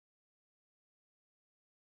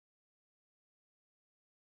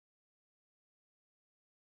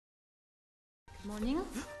Morning.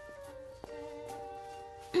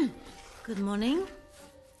 Good morning.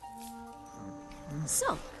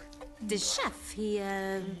 So, the chef, he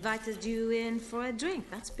invited you in for a drink.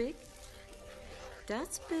 That's big.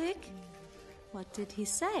 That's big. What did he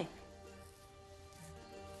say?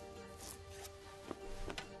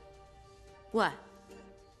 What?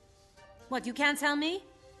 What, you can't tell me?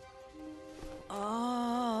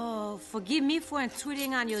 Oh, forgive me for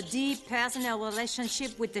intruding on your deep personal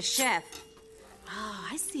relationship with the chef. Oh,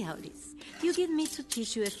 I see how it is. You get me to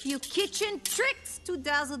teach you a few kitchen tricks to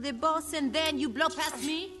dazzle the boss, and then you blow past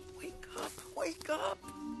me? Wake up, wake up.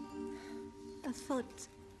 I thought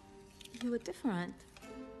you were different.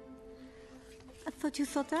 I thought you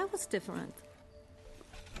thought I was different.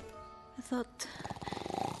 I thought...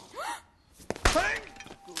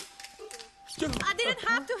 I didn't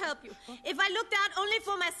have to help you. If I looked out only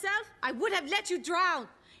for myself, I would have let you drown.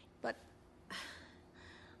 But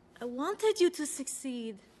I wanted you to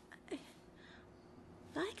succeed. I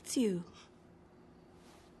liked you.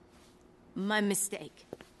 My mistake.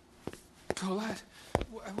 Colette,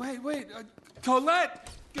 wait.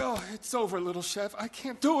 Colette! Oh, it's over, little chef. I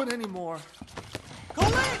can't do it anymore.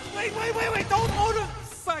 Colette! Wait. Don't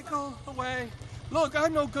motorcycle away. Look,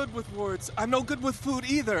 I'm no good with words. I'm no good with food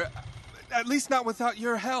either. At least not without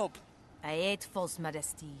your help. I hate false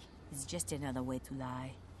modesty. It's just another way to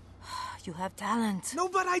lie. You have talent. No,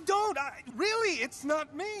 but I don't. Really, it's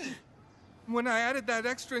not me. When I added that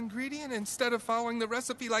extra ingredient instead of following the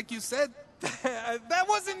recipe like you said, that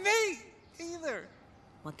wasn't me either.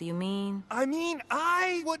 What do you mean? I mean,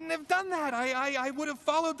 I wouldn't have done that. I would have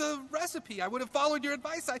followed the recipe. I would have followed your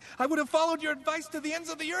advice. I would have followed your advice to the ends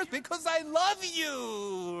of the earth because I love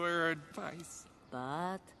you. Or advice.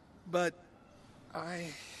 But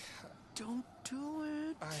I... Don't do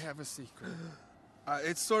it. I have a secret.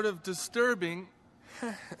 It's sort of disturbing.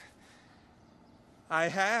 I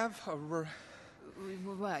have a...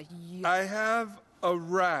 What? I have a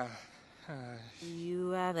rash.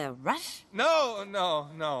 you have a rush?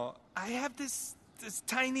 No. I have this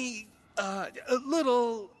tiny,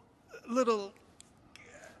 little...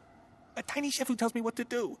 A tiny chef who tells me what to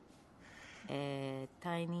do. A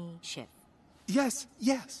tiny chef. Yes.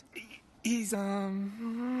 He's up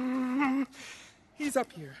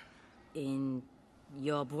here. In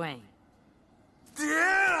your brain.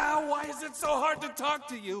 Yeah, why is it so hard to talk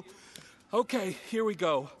to you? Okay, here we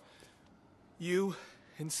go. You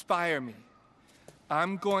inspire me.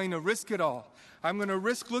 I'm going to risk it all. I'm going to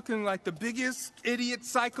risk looking like the biggest idiot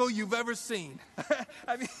psycho you've ever seen.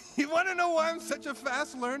 I mean, you want to know why I'm such a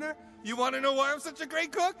fast learner? You want to know why I'm such a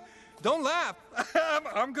great cook? Don't laugh.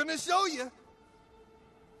 I'm going to show you.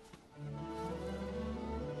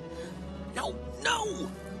 No!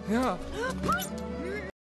 Yeah.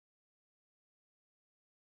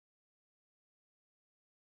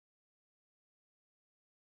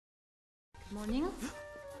 Morning.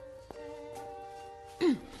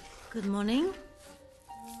 Good morning.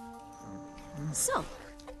 So,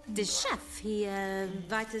 the chef, he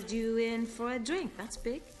invited you in for a drink. That's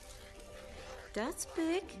big. That's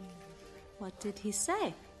big. What did he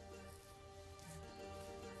say?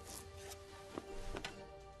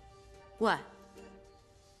 What?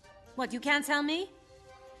 What, you can't tell me?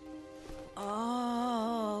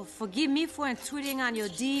 Oh, forgive me for intruding on your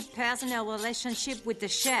deep personal relationship with the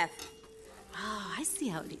chef. Oh, I see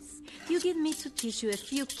how it is. You get me to teach you a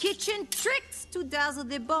few kitchen tricks to dazzle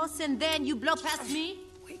the boss, and then you blow past me?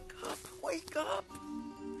 Wake up.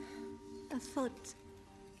 I thought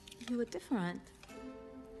you were different.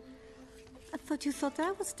 I thought you thought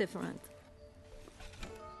I was different.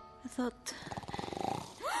 I thought...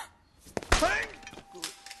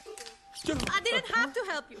 I didn't have to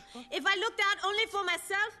help you. If I looked out only for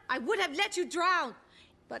myself, I would have let you drown.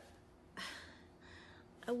 But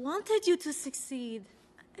I wanted you to succeed.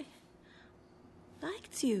 I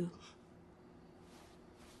liked you.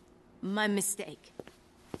 My mistake.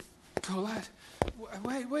 Colette,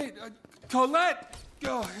 wait. Colette!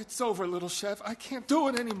 Oh, it's over, little chef. I can't do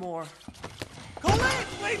it anymore. Colette!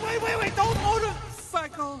 Wait. Don't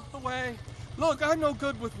motorcycle away. Look, I'm no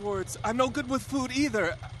good with words. I'm no good with food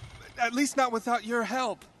either. At least not without your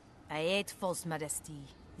help. I hate false modesty.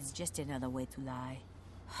 It's just another way to lie.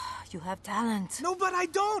 You have talent. No, but I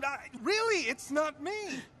don't. Really, it's not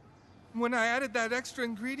me. When I added that extra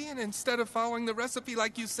ingredient instead of following the recipe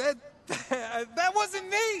like you said, that wasn't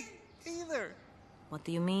me either. What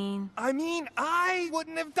do you mean? I mean, I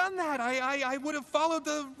wouldn't have done that. I would have followed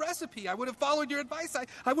the recipe. I would have followed your advice.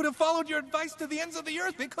 I would have followed your advice to the ends of the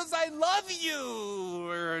earth because I love you.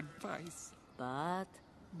 Or advice. But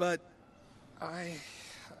I...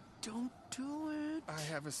 Don't do it. I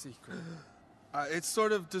have a secret. It's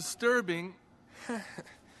sort of disturbing.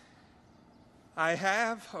 I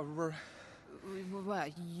have a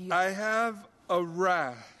What? I have a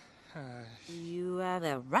rash. You have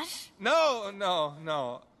a rush?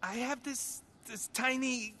 No. I have this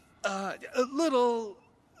tiny, a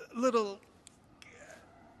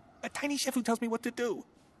tiny chef who tells me what to do.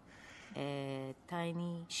 A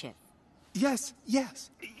tiny chef. Yes.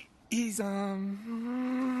 He's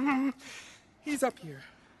up here.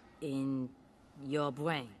 In your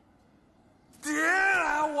brain.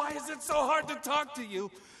 Yeah, why is it so hard to talk to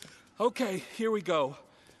you? Okay, here we go.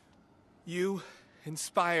 You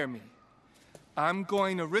inspire me. I'm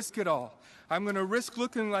going to risk it all. I'm going to risk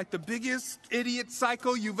looking like the biggest idiot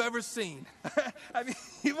psycho you've ever seen. I mean,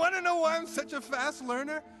 you want to know why I'm such a fast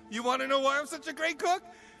learner? You want to know why I'm such a great cook?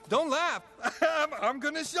 Don't laugh. I'm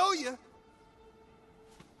going to show you.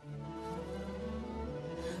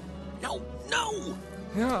 No!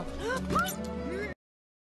 Yeah.